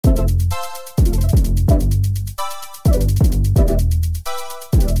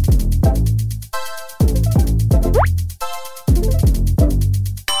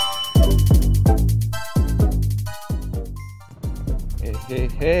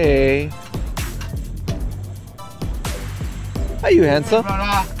Hey. How you, handsome? Hey, brother.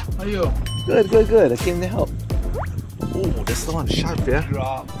 How are you? Good. I came to help. Oh, that's the one sharp, yeah?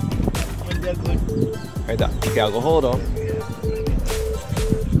 Right there. Okay, I'll go hold on.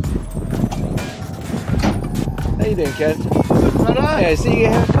 How you doing, Ken? Good, brother. Hey, I see you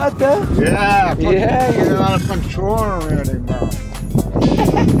get a haircut there. Yeah. Yeah. You're out of control already, bro.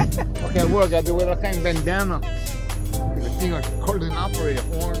 Okay, work. I do with a kind of bandana. The thing like cordon operator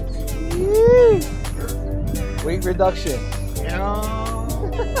horns. Weight reduction. Yeah.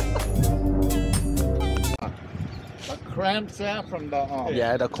 The cramps from the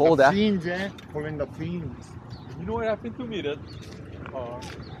Yeah, the cold. the fiends, pulling the fiends. You know what happened to me that about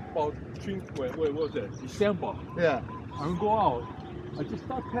wait, what was that? December. Yeah. I don't go out. I just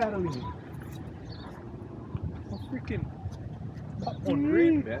start paddling. I'm freaking up on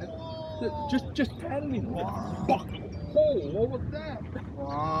rain, man. Just paddling. Wow. Fuck. Oh, what was that?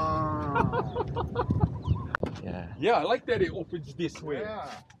 Wow. Yeah. Yeah, I like that it opens this way. Yeah.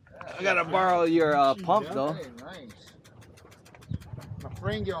 I gotta borrow your pump though. Very nice. My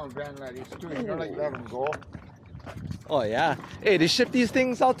friend get on van like this too. You know, like let them go. Oh yeah. Hey, they ship these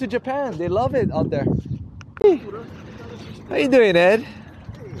things out to Japan. They love it out there. Hey. How you doing, Ed?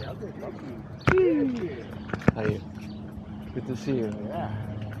 How you? Good to see you. Yeah.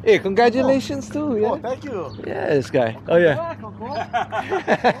 Hey, congratulations too. Yeah. Oh, thank you. Yeah, this guy. Oh yeah. Welcome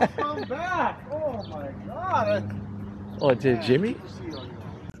back. Oh my God. Oh, Jimmy?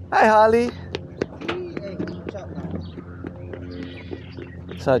 Hi, Holly.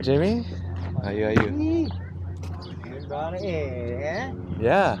 What's up, Jimmy? How you?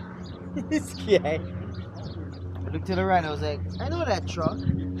 Yeah. This guy. I looked to the right, I was like, I know that truck.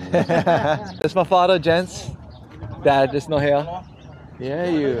 That's my father, gents. Dad, there's no hair. Yeah,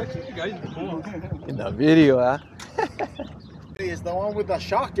 you. You guys before. In the video, huh? It's the one with the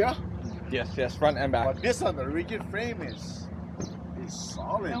shock, yeah? Yes, front and back. But this one, the rigid frame is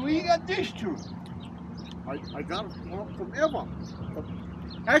solid. And where you got this too? I got it from Eva.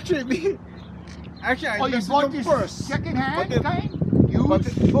 Actually, I you bought this first. second-hand kind? No,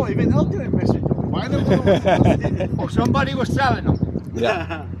 even Elton messaged me. Why Oh, somebody was selling them.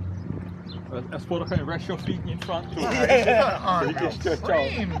 Yeah. As for the kind of rest your feet in front too. Yeah. You can stretch out.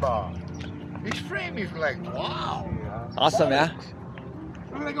 Frame, bro. This frame is like, wow. Awesome, yeah?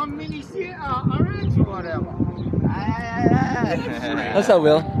 Look like a mini orange or whatever. What's up,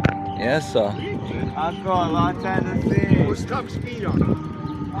 Will? Yes, sir. I've got a long time to see. What's top speed on it?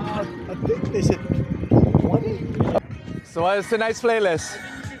 I think they said 20. So what is tonight's playlist?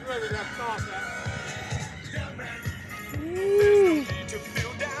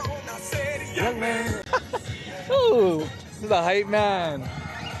 Ooh, this is the hype man.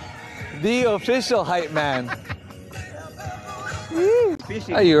 The official hype man. How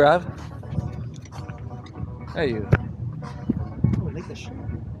are you, Rob? How are you?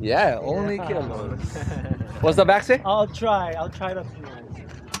 Yeah, only killers. What's the back say? I'll try to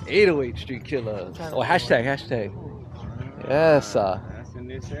 808 Street Killers. Oh, hashtag. Yes, sir. That's a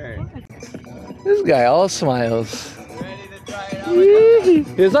new shirt. This guy all smiles. Ready to try it out?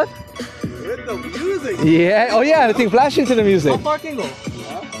 Here's what? With the music. Yeah. Oh, yeah. The thing flashing to the music. How far can go?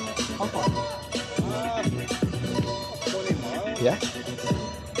 How far? 20 miles. Yeah.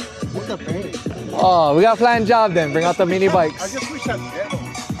 What's the pay? Oh, we got a planned job then. Bring out the mini I bikes. just wish I'd get them.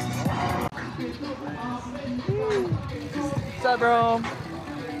 What's up, bro?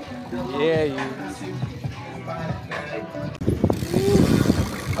 Yeah, you.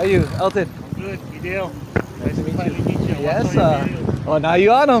 How are you, Elton? Good, you deal. Nice to meet you. you. Yes, sir. Oh, now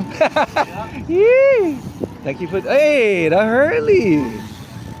you on them. Yee. Thank you for. Hey, the Hurley.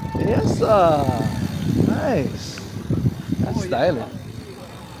 Yes, sir. Nice. That's styling.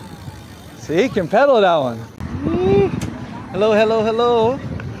 See, you can pedal that one. Yee. Hello.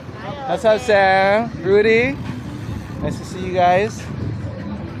 What's up, Sam? Rudy? Nice to see you guys.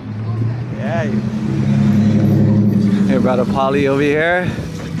 Yeah. Hey, brother Poly over here.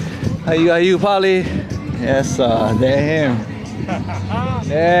 How you, Poly? Yes, there him.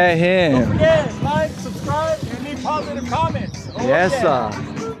 There him. Don't forget, like, subscribe, and leave positive comments. Oh, Yes, yeah.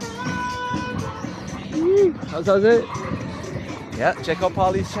 How's it? Yeah, check out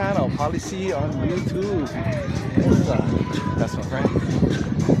PolyC Channel, PolyC on YouTube. Yes, that's my friend.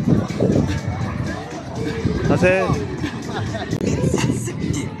 That's it.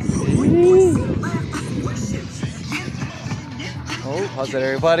 Oh, how's it,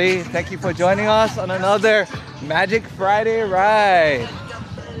 everybody? Thank you for joining us on another Magic Friday ride.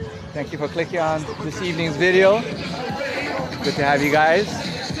 Thank you for clicking on this evening's video. Good to have you guys.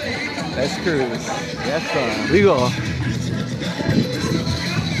 Let's cruise. Yes, sir. We go.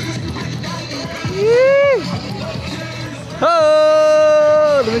 Yee!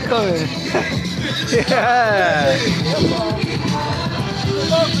 Oh, look at me coming. Yeah.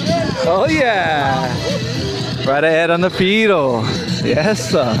 Oh, yeah. Right ahead on the Fido.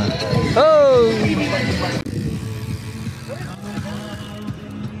 Yes, sir. Oh.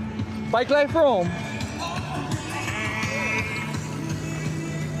 Bike life room.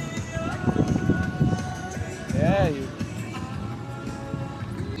 Yeah, you.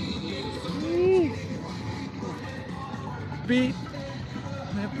 Beat.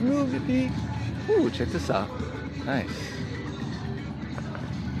 Move your beat. Ooh, check this out. Nice.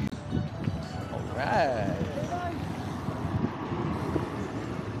 All right.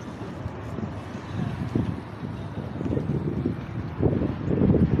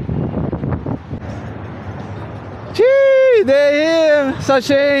 Gee, there him,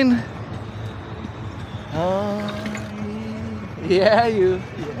 Sunshine. Oh, yeah, you.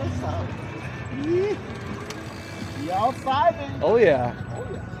 Y'all vibing. Oh, yeah.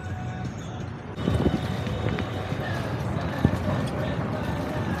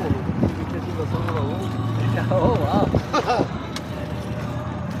 Oh, wow.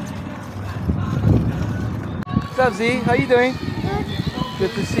 What's up, Z? How you doing?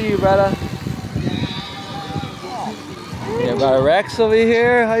 Good to see you, brother. Yeah, got Rex over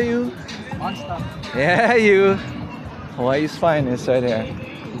here. How you? Monster. Yeah, you. Hawaii's finest right here.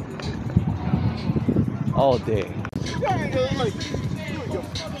 All day.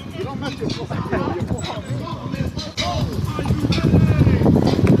 You don't mess yourself.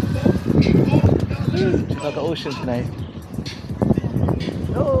 Check out the ocean tonight.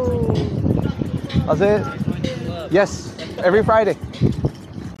 No. How's it? Yes, every Friday.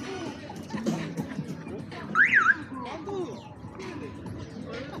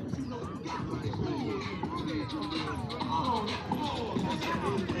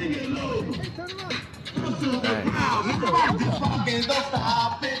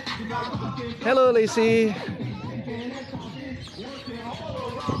 Hello, Lacey.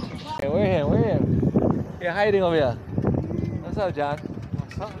 Hey, where him? Where him? You're hiding over here. What's up, John?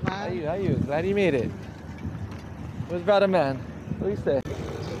 What's up, man? How you? How you? Glad you made it. Where's brother man? What do you say?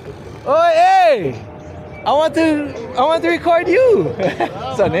 Oh, hey! I want to record you.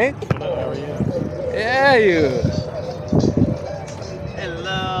 What's up, Nick? Yeah, you.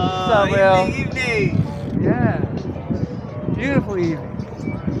 Hello. What's up, Will? Evening. Yeah. Beautiful evening.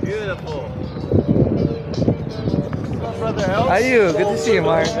 Beautiful. What's up, brother Elton? How you? Good to see you,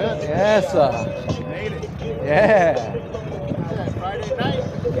 Mark. Yes, sir. Made it. Yeah. Friday night.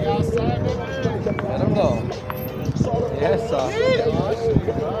 We outside, baby. Let them know. Yes, sir.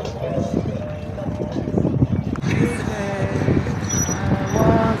 I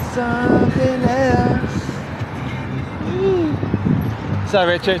want something else. What's up,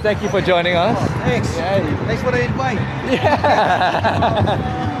 Richard? Thank you for joining us. Thanks. Yeah, you- Thanks for the invite. Yeah.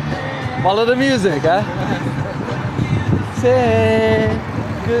 Follow the music, huh? Say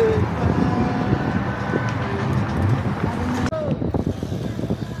good.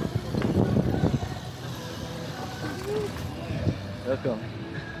 Welcome.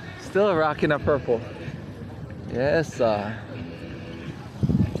 Still rocking a purple. Yes, sir.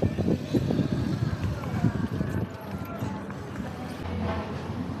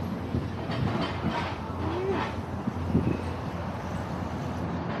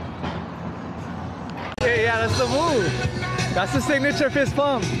 Okay, yeah, that's the move. That's the signature fist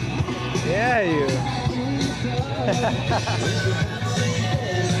pump. Yeah, you.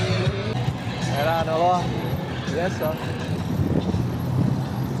 Right on, Noah. Yes, sir.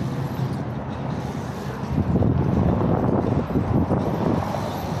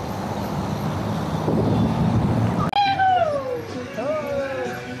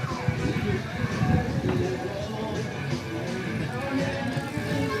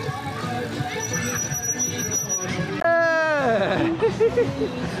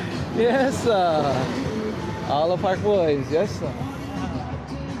 Yes, sir. All the Park boys. Yes, sir.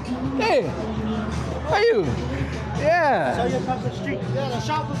 Hey, how are you? Yeah. So you across the street. Yeah, the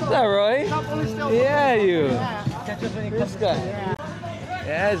shop was Is that Roy? shop only still. Yeah, you. Catch us when you This guy.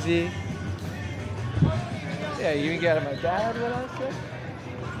 Yeah, Z. Yeah, you can get my dad. What else?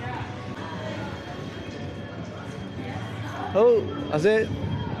 Oh, that's it.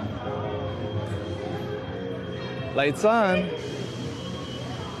 Lights on.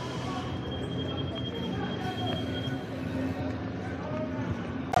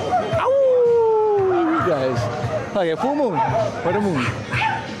 guys. Okay, full moon. For the moon.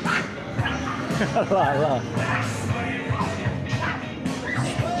 Allah.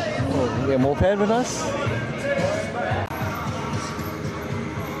 Oh, you get a moped with us?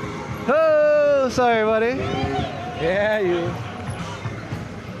 Oh, sorry, buddy. Yeah, you.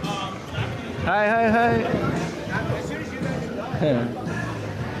 Hi.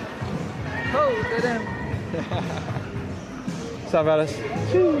 Oh, get him. What's up, fellas?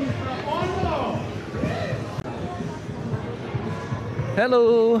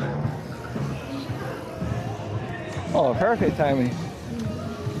 Hello. Oh, perfect timing.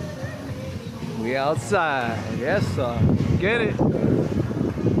 We outside. Yes, sir. Get it.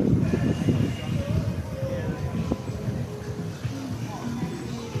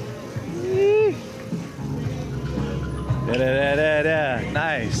 Da.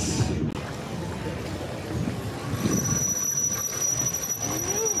 Nice.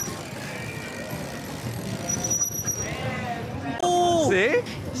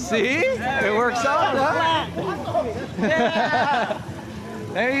 See? It works out, huh? Yeah.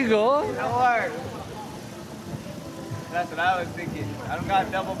 There you go. That worked. That's what I was thinking. I don't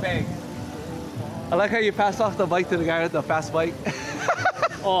got double bank. I like how you passed off the bike to the guy with the fast bike.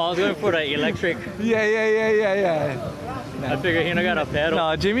 Oh, I was going for the electric. Yeah. I figured he don't got a pedal.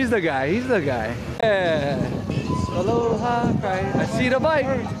 No, Jimmy's the guy. He's the guy. Yeah. Aloha, right? I see the bike.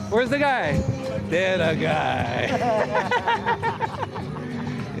 Where's the guy? There, the guy.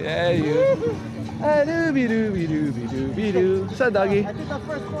 Yeah, you. Doobie-doo. What's up, doggy? I did the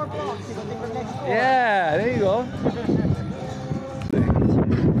first 4 blocks. You go take the next 4. Yeah, there you go.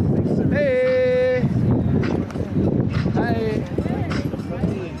 Hey. Hi.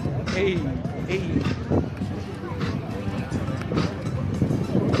 Hey.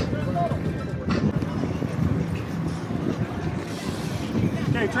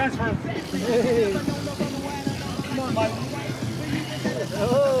 Okay, transfer. Hey.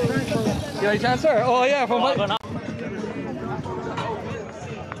 Oh. You want to transfer? Oh yeah, from what?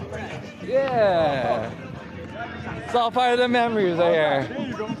 Yeah. It's all part of the memories right here.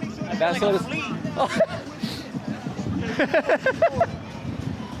 That's what it's.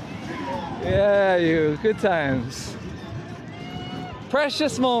 Yeah, you. Good times.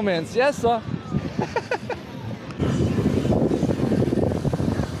 Precious moments. Yes, sir.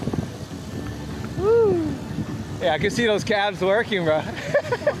 Woo. Yeah, I can see those cabs working, bro.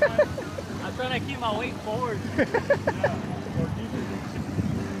 I'm trying to keep my weight forward.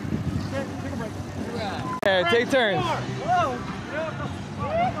 Yeah, take turns.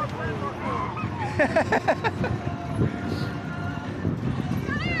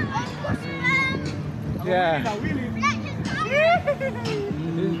 Yeah. Yeah.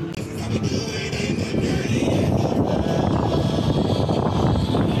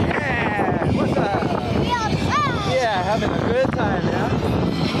 What's up? Yeah, having a good time, yeah.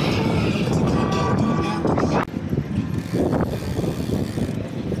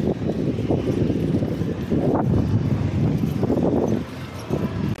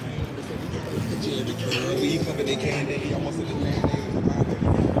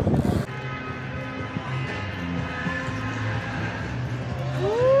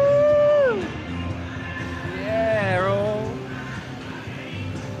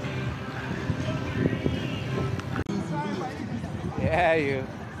 Yeah, you.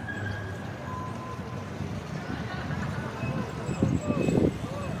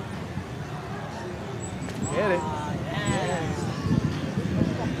 Get it.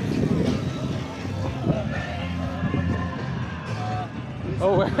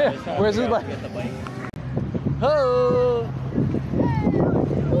 Oh, where's his bike? Oh!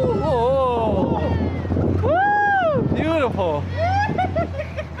 Whoa! Woo! Beautiful!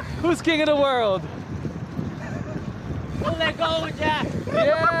 Who's king of the world? Don't let go, Jack.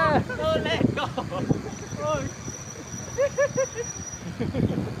 Yeah! Don't let go.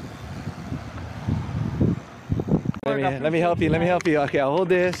 Let me help you. Okay, I'll hold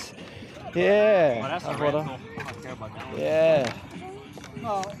this. Yeah. Oh, that's a I'll hold rental. on. I don't care about that one. Yeah.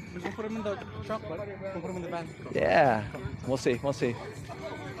 No, we'll put him in the truck, but we'll put him in the van. Yeah. We'll see.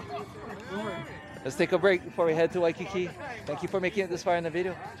 Let's take a break before we head to Waikiki. Thank you for making it this far in the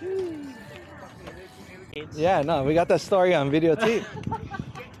video. Yeah, no, we got that story on videotape.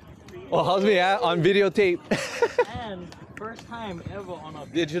 Well, how's me at on videotape? And first time ever on a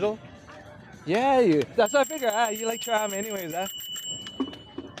Digital? Yeah, you. That's what I figured. You like try them anyways, huh?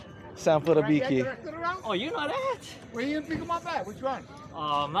 Sample the B-key. Oh, you know that? Where you pick them up at? Which one?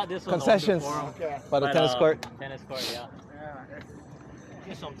 Not this one. Concessions. The one before 'em. Okay. By the tennis court. Tennis court, yeah.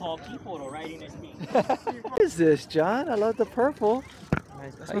 There's some tall people though riding this thing. What is this, John? I love the purple.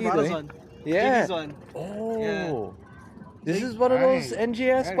 That's How my you brother's doing? one. Yeah. Jimmy's one. Oh. Yeah. This is one of those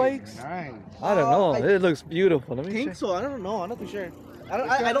NGS bikes? Nice. I don't know. It looks beautiful. Let I me think check. so. I don't know. I'm not too sure. I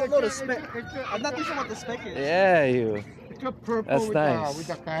don't know the spec. I'm not too sure what the spec is. Yeah, you. It's a purple That's with, nice. with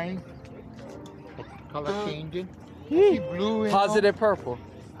a kind of color changing. I see blue. Positive purple.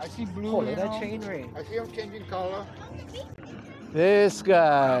 I see blue. Oh, look at that know. chain ring. I see them changing color. This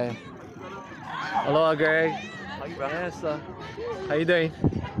guy. Hello, Greg. Yes, how you doing?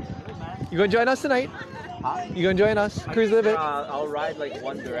 You gonna join us tonight? Huh? You gonna join us? Cruise a little bit? I'll ride like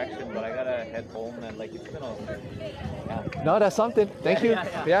one direction, but I gotta head home and like it's gonna. Yeah. No, that's something. Thank you.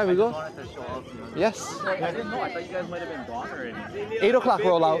 Yeah, we I go. just wanted to show off, you know. Yes. I didn't know. I thought you guys might have been gone already. 8 o'clock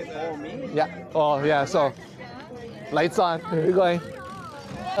roll out. Oh, me? Yeah. Oh, yeah. So, lights on. Here we going.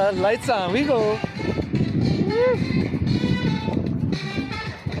 Lights on. We go.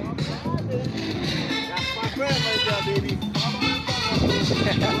 That's my friend right there, baby.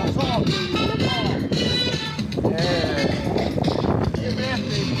 Yeah.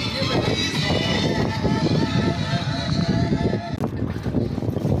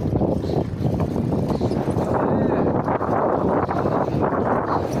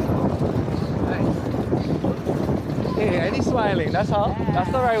 Hey, and he's smiling. That's all.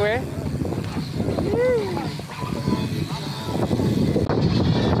 That's the right way.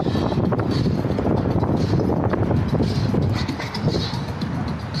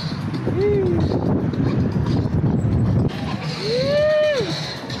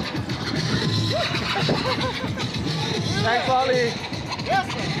 Thanks, Ollie. Yes,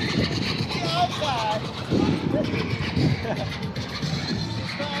 sir. Get outside.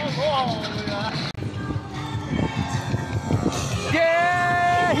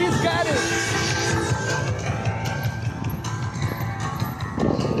 Yeah, he's got it.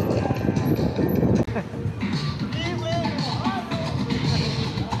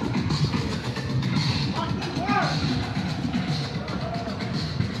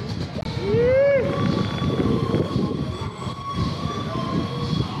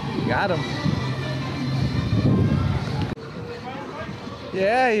 Got him.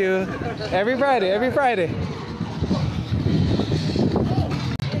 Yeah, you. Every Friday, every Friday.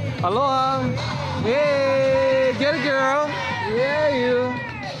 Aloha. Hey, get it, girl. Yeah, you.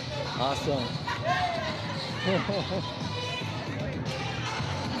 Awesome.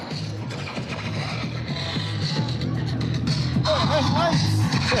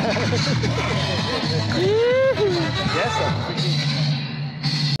 Yes, sir.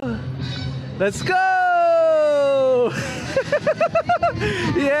 Let's go!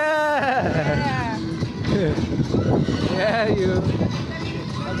 Yeah! Yeah, you.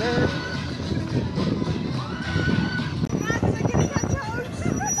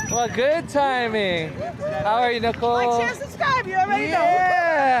 Well, good timing. How are you, Nicole? Like, share, subscribe. You already know.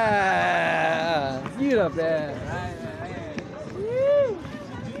 Yeah! Get up there.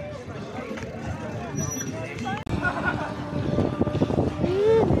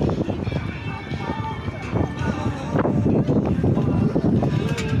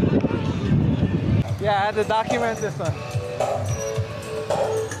 Yeah, I had to document this one.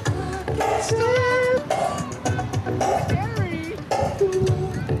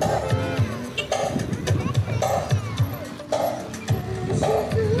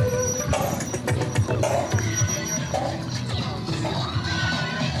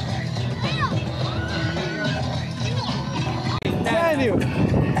 Daniel.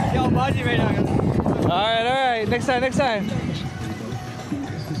 Yo, buddy, right now. All right. Next time, next time.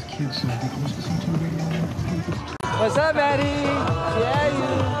 What's up, Maddie? Yeah, you.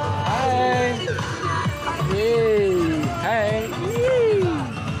 Hi. Hey. Hi. Yee.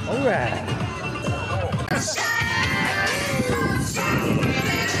 All right.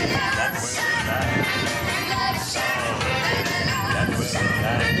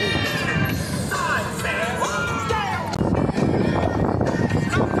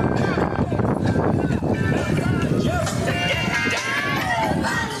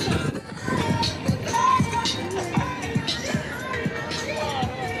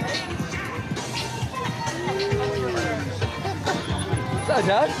 What's up,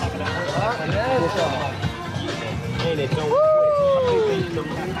 Josh?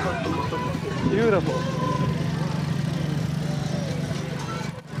 Beautiful.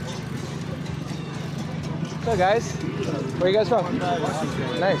 So guys, where you guys from?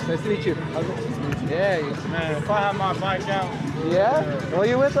 Nice to meet you. Yeah. Man, if I have my bike out. Yeah? Well,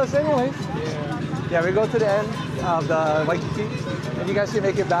 you're with us anyways. Yeah, we go to the end of the Waikiki, and you guys can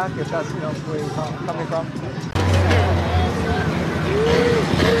make it back if that's, where you're coming from.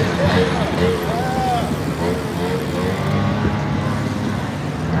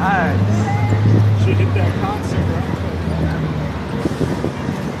 Alright. Should hit that concert, right?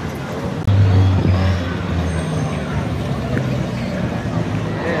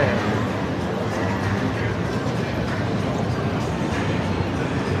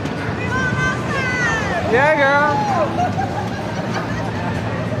 Yeah, girl.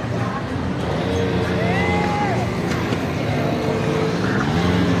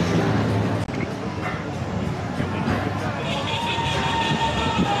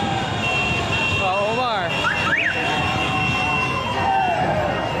 Oh, Omar.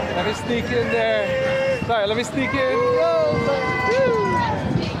 Let me sneak in there. Sorry, let me sneak in.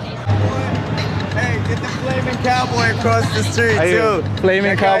 Hey, get the flaming cowboy across the street Are you too.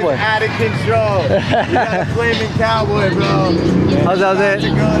 flaming That guy's cowboy? out of control. You got a flaming cowboy, bro. How's that? To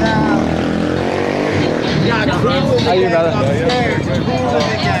go down. You got cool in the How you, gang brother? upstairs. Cool in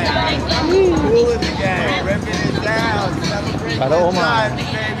the gang. Cool in the gang. Ripping it down. Celebrate Brother good Omar. times,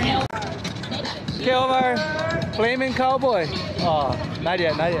 baby. Okay, Omar. Flaming cowboy. Oh, not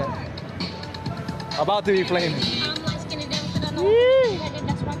yet, not yet. About to be flaming.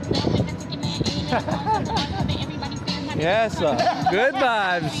 Yes, sir. Good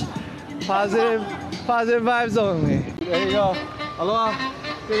vibes. Positive vibes only. There you go. Aloha.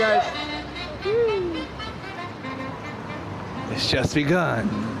 See you guys. It's just begun.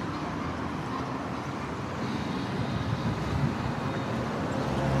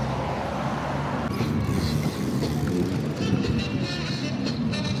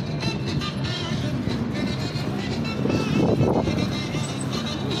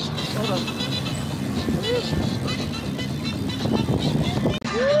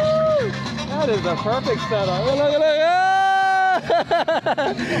 That is the perfect setup. Look, look, look.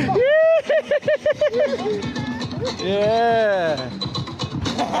 Yeah.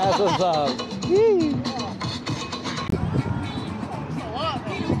 That's what's up.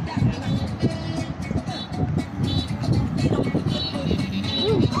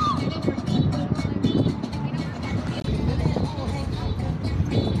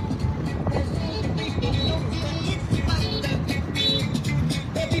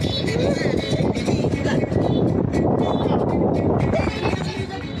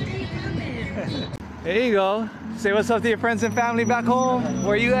 There you go. Say what's up to your friends and family back home.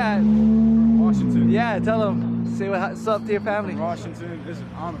 Where you at? Washington. Yeah, tell them. Say what's up to your family. Washington.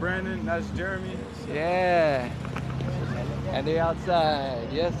 I'm Brandon. That's Jeremy. Yeah. And they're outside.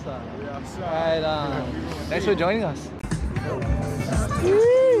 Yes, sir. We're outside. Right on. Thanks for joining us.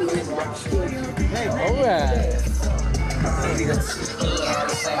 All right.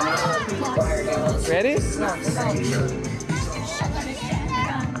 Ready?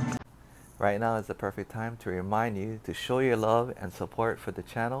 Right now is the perfect time to remind you to show your love and support for the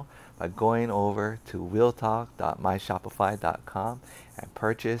channel by going over to willtalk.myshopify.com and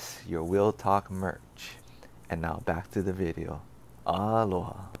purchase your Will Talk merch. And now back to the video.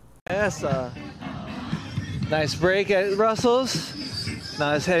 Aloha. Yes, nice break at Russell's.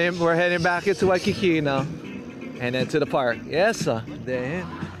 Now we're heading back into Waikiki now. And then to the park. Yes, sir. There.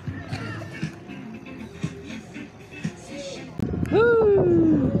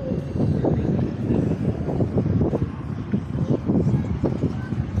 Woo!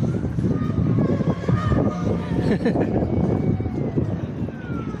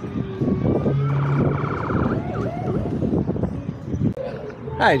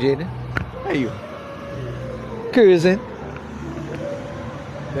 Hi, Jaden. How are you? Cruising.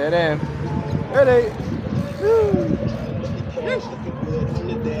 Dead end. Ready? Woo.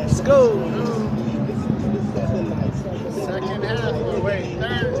 Let's go. Second half. Wait,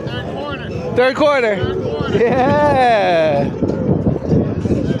 third quarter. Third quarter. Yeah.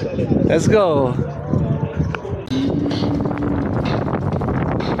 Let's go.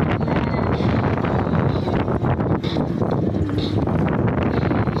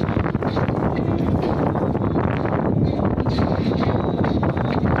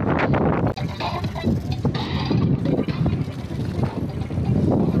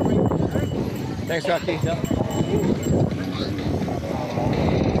 Thanks, Rocky.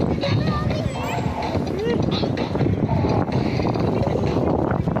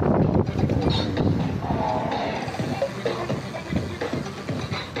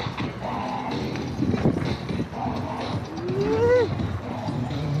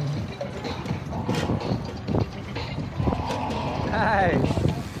 Nice.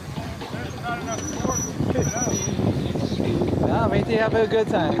 No, make you have a good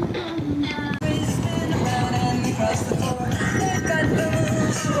time.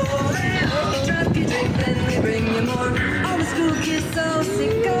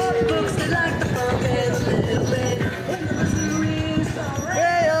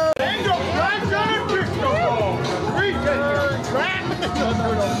 Hey,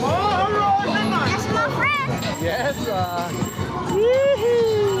 Yes,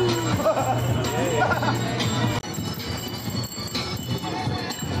 Yee-hoo.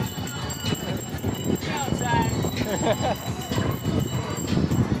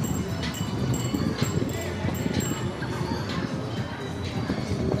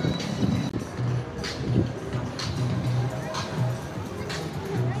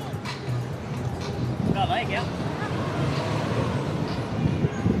 Got like it.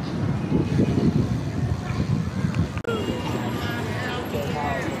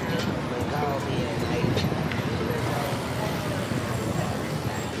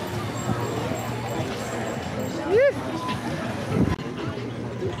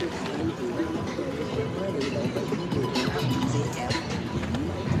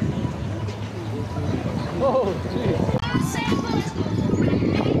 Oh, geez.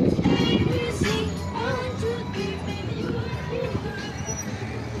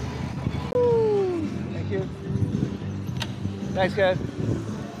 Thank you. Thanks, guys.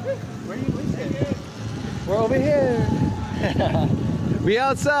 Where are you listening? We're over here. We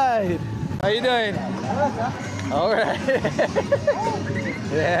outside. How you doing? All right.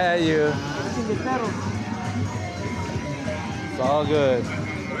 Yeah, you. It's all good.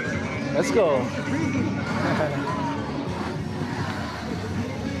 Let's go.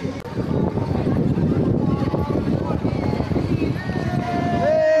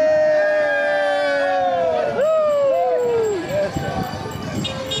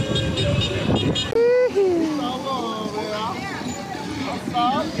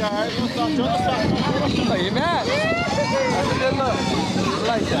 Look at that. That's a good look. I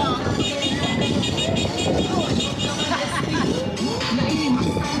like that.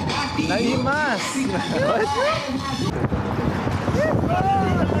 Naimas. What? Let's go.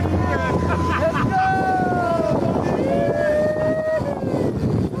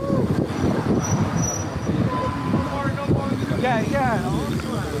 Yeah.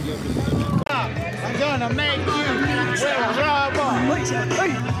 I'm gonna make you trouble.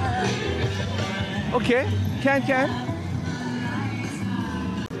 Okay, can.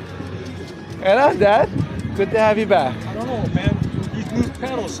 Hello, Dad. Good to have you back. I don't know, man. These new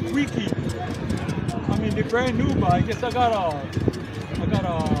pedals squeaky. I mean, they're brand new, but I guess I got a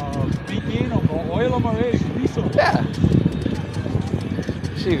begin of oil on my already. Grease them. Yeah.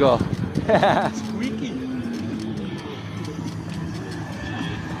 Here you go. Squeaky.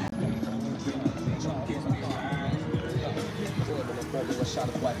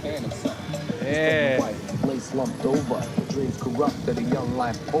 Yeah. Place slumped over, dreams corrupted, a young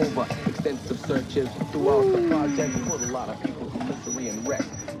life over. Extensive searches throughout the project put a lot of people through misery and wreck.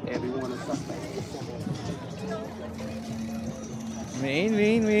 Everyone is suspect.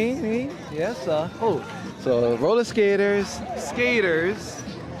 Mean. Yes, oh, so roller skaters,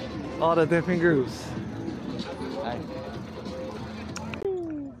 all the different groups.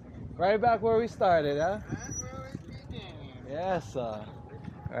 Right back where we started, huh? Yes, All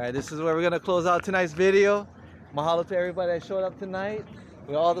right, this is where we're gonna close out tonight's video. Mahalo to everybody that showed up tonight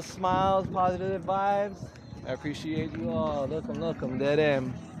with all the smiles, positive vibes. I appreciate you all. Look them, dead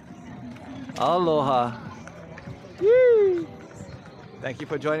end. Aloha. Yee. Thank you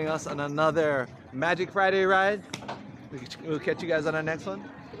for joining us on another Magic Friday ride. We'll catch you guys on our next one.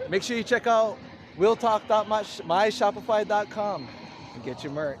 Make sure you check out willtalk.myshopify.com and get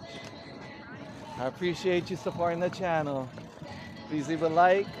your merch. I appreciate you supporting the channel. Please leave a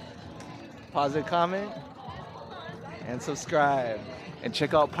like, positive comment, and subscribe. And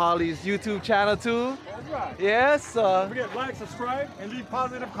check out PolyC's YouTube channel too. All right. Yes, Don't forget, like, subscribe, and leave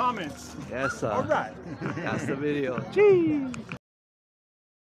positive comments. Yes, sir. All right. That's the video. Cheese.